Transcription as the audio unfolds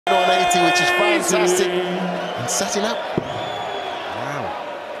fantastic. And setting up. Wow.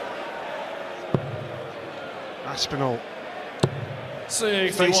 Aspinall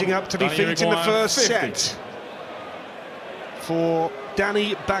facing up to defeat in the first set for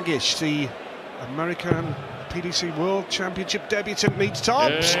Danny Baggish, the American PDC World Championship debutant, meets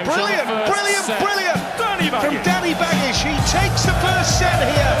tops. Brilliant, brilliant, brilliant from Danny Baggish. He takes the first set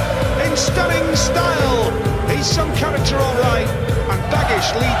here in stunning style. He's some character, all right. And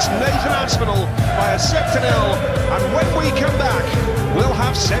Baggish leads Nathan Aspinall by a set to 0. And when we come back, we'll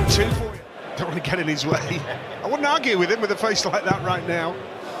have set 2 for you. Don't want to get in his way. I wouldn't argue with him with a face like that right now.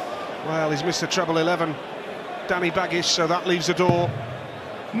 Well, he's missed the treble 11, Danny Baggish, so that leaves the door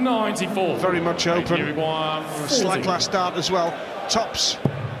 94. very much open. A slight last start as well. Tops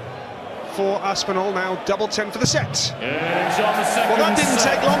for Aspinall, now double 10 for the set. Well, that didn't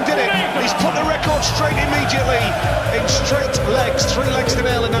take long, did it? He's put the record straight immediately in straight legs, 3 legs to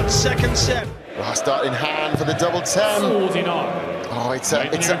 0 in that second set. Last start in hand for the double 10. 49. Oh, it's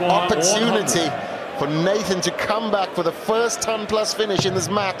an opportunity for Nathan to come back for the first 10+ finish in this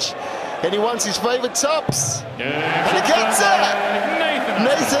match. And he wants his favourite tops. And he gets it!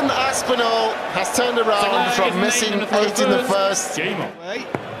 Nathan Aspinall has turned around from missing 8 in the first.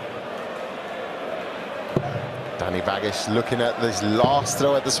 Danny Baggish looking at this last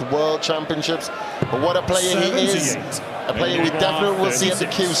throw at this World Championships. But what a player he is. A player we definitely will see at the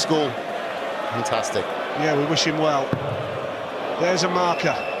Q School. Fantastic. Yeah, we wish him well. There's a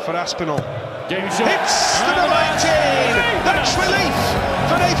marker for Aspinall. Hits the double 18! That's relief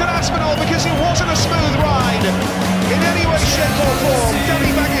for Nathan Aspinall because it wasn't a smooth ride in any way, shape or form.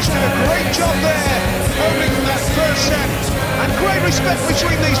 Danny Baggish did a great job there, opening that first set. And great respect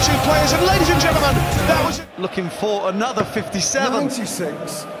between these two players. And ladies and gentlemen, that was it. Looking for another 57.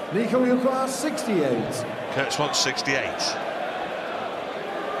 96. Nico, you class 68. Kurtz wants 68.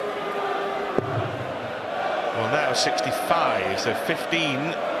 Well, now 65, so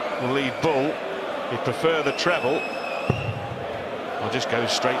 15 will lead Bull. He'd prefer the treble. I'll just go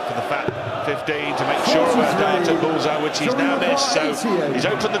straight for the fat 15 to make sure about Data Bullseye, which he's now missed. So he's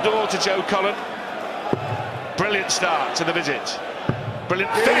opened the door to Joe Cullen. Brilliant start to the visit.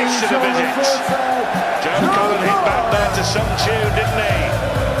 Brilliant finish to the visit. Joe Cullen hit back there to some tune, didn't he?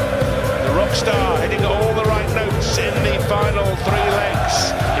 The rock star hitting all the right notes in the final 3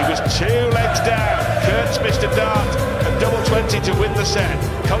 legs. He was 2 legs down. Kurtz missed a dart and double 20 to win the set.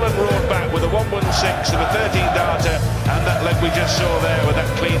 Cullen roared back with a 116 and a 13 darter, and that leg we just saw there with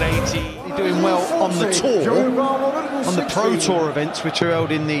that clean 80. He's doing well on the tour, on the Pro Tour events, which are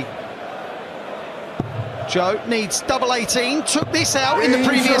held in the... Joe needs double 18, took this out in the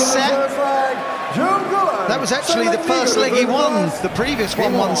previous set. That was actually the first leg he won, the previous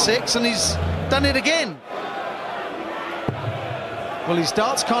 116, and he's done it again. Well, his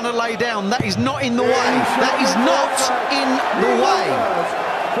darts kind of lay down. That is not in the way. That is not in the way.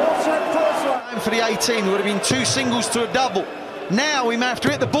 And for the 18, it would have been 2 singles to a double. Now we may have to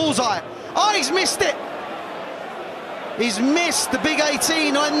hit the bullseye. Oh, he's missed it. He's missed the big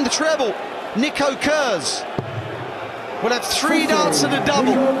 18 on the treble. Nico Kurz will have 3 darts and a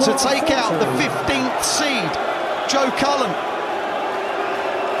double to take out the 15th seed. Joe Cullen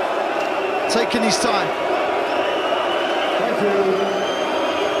taking his time. Thank you.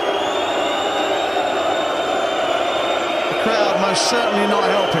 The crowd most certainly not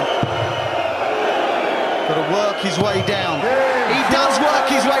helping. Got to work his way down. He does work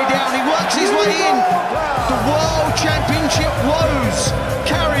his way down. He works his way in. The World Championship woes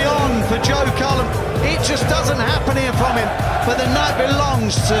carry on for Joe Cullen. It just doesn't happen here from him. But the night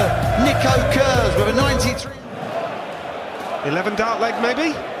belongs to Nico Kurz with a 93. 11 dart leg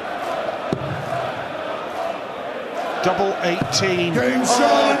maybe? Double 18.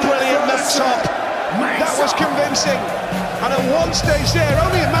 Oh, brilliant Max Hopp. That was convincing. And at one stage there,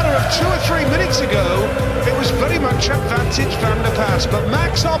 only a matter of 2 or 3 minutes ago, it was very much advantage Van der Paas. But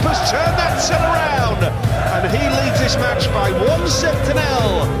Max Hopp has turned that set around. And he leads this match by 1 set to 0.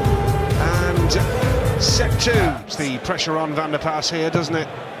 And set 2. It's the pressure on Van der Paas here, doesn't it?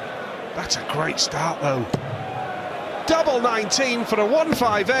 That's a great start though. Double 19 for a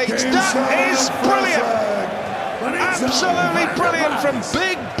 158. That is brilliant. Absolutely brilliant from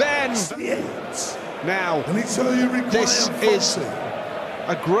Big Ben. Now, this is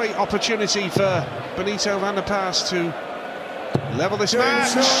a great opportunity for Benito Van der Paas to level this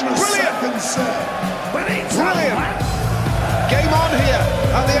match. Brilliant! Brilliant! Game on here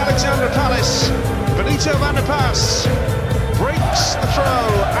at the Alexandra Palace. Benito Van der Paas breaks the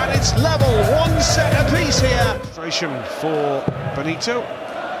throw, and it's level, 1 set apiece here. Frustration for Benito.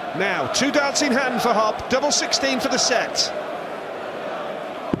 Now, 2 darts in hand for Hopp, double 16 for the set.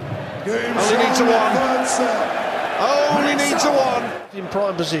 Only needs a one. Only needs a one. In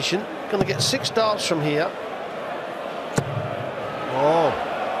prime position, going to get 6 darts from here. Oh,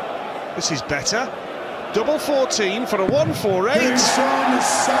 this is better. Double 14 for a 148. Oh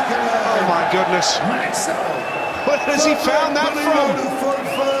my goodness. Where has he found that from?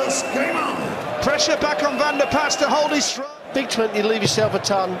 Pressure back on Van der Pas to hold his stride. Big 20, leave yourself a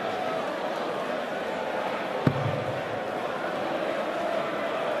ton.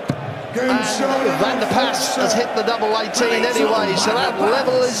 And Van der Pas has hit the double 18 anyway, so that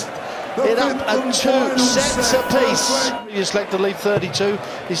level is it up at 2 sets apiece. He's left to leave 32,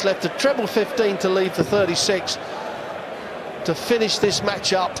 he's left a treble 15 to leave the 36 to finish this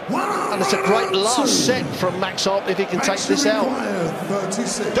match up, and it's a great last set from Max Hopp if he can take this out.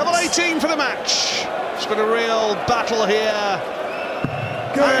 Double 18 for the match. It's been a real battle here.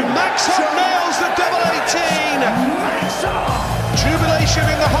 And Max Hopp nails the double 18. Jubilation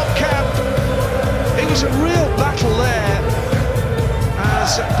in the Hopp camp. It was a real battle there,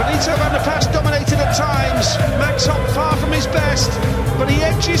 as Benito Van der Pas dominated at times. Max Hopp far from his best, but he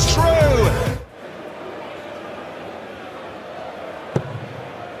edges through.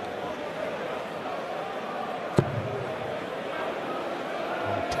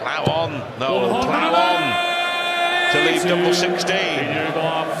 Plough on, no, plough on to leave double 16.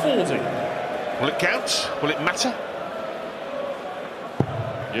 Will it count? Will it matter?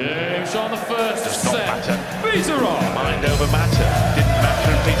 James on the first Does not set. matter. Peter Wright. Mind over matter. Didn't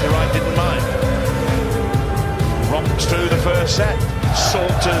matter, and Peter Wright didn't mind. Romps through the first set.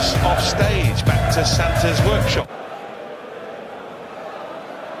 Saunters off stage back to Santa's workshop.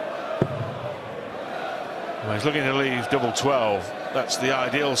 Well, he's looking to leave double 12. That's the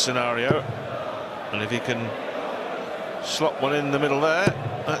ideal scenario. And if he can slot one in the middle there,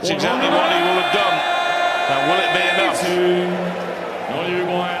 that's exactly what he will have done. Now, will it be enough?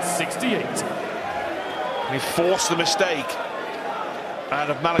 Uruguay 68. He forced the mistake out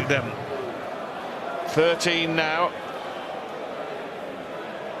of Malikdem. 13 now.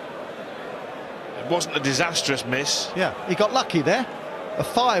 It wasn't a disastrous miss. Yeah, he got lucky there. A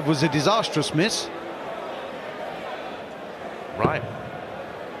 5 was a disastrous miss. Right.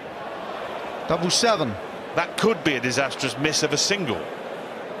 Double 7. That could be a disastrous miss of a single.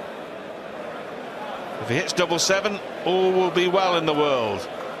 If he hits double 7, all will be well in the world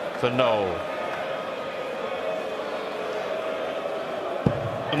for Noel.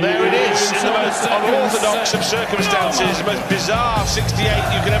 And there it is, in the most unorthodox of circumstances, the most bizarre 68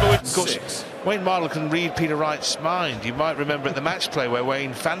 you can ever win. Of course, Wayne Mardle can read Peter Wright's mind. You might remember at the match play where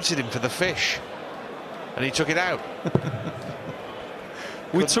Wayne fancied him for the fish, and he took it out.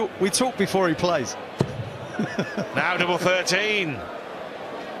 We talk before he plays. Now double 13.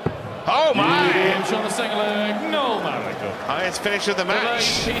 Oh my! James on the second leg. No Malik. Highest finish of the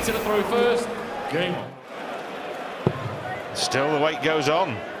match. Peter to throw first. Game on. Still the wait goes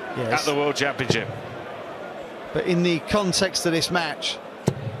on at the World Championship. But in the context of this match,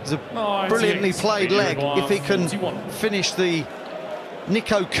 it's a brilliantly played leg. If he can finish the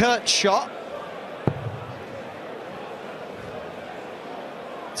Nico Kurtz shot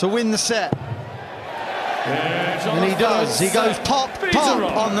to win the set. And he does. He goes pop, pop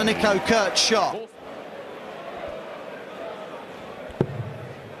on the Nico Kurtz shot.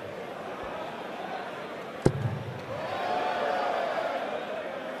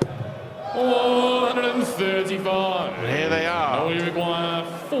 $135. And here they are. Uruguay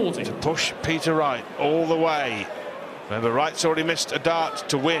 40. To push Peter Wright all the way. Remember, Wright's already missed a dart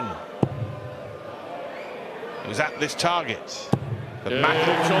to win. He was at this target. But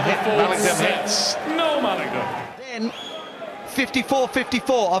Malikdem hits. No Malikdem. Then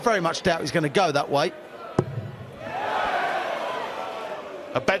 54-54. I very much doubt he's going to go that way.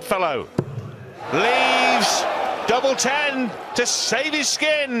 A bedfellow leaves double 10 to save his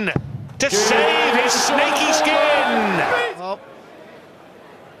skin. To save his snaky skin.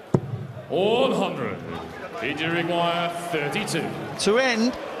 100. Peter Uruguay 32. To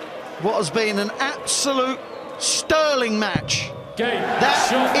end what has been an absolute sterling match.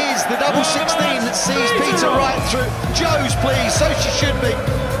 That is the double 16 that sees Peter Wright through. Joe's, please, so she should be.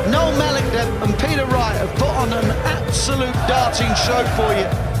 Noel Malikdem and Peter Wright have put on an absolute darting show for you.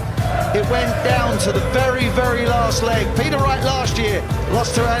 It went down to the very, very last leg. Peter Wright last year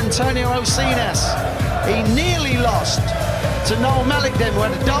lost to Antonio Ocinas. He nearly lost to Noel Malikdem, who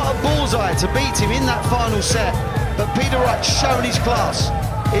had a dart at bullseye to beat him in that final set. But Peter Wright's shown his class.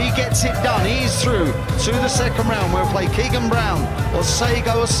 He gets it done. He's through to the second round. We'll play Keegan Brown or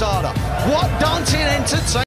Seigo Osada. What dancing entertainment!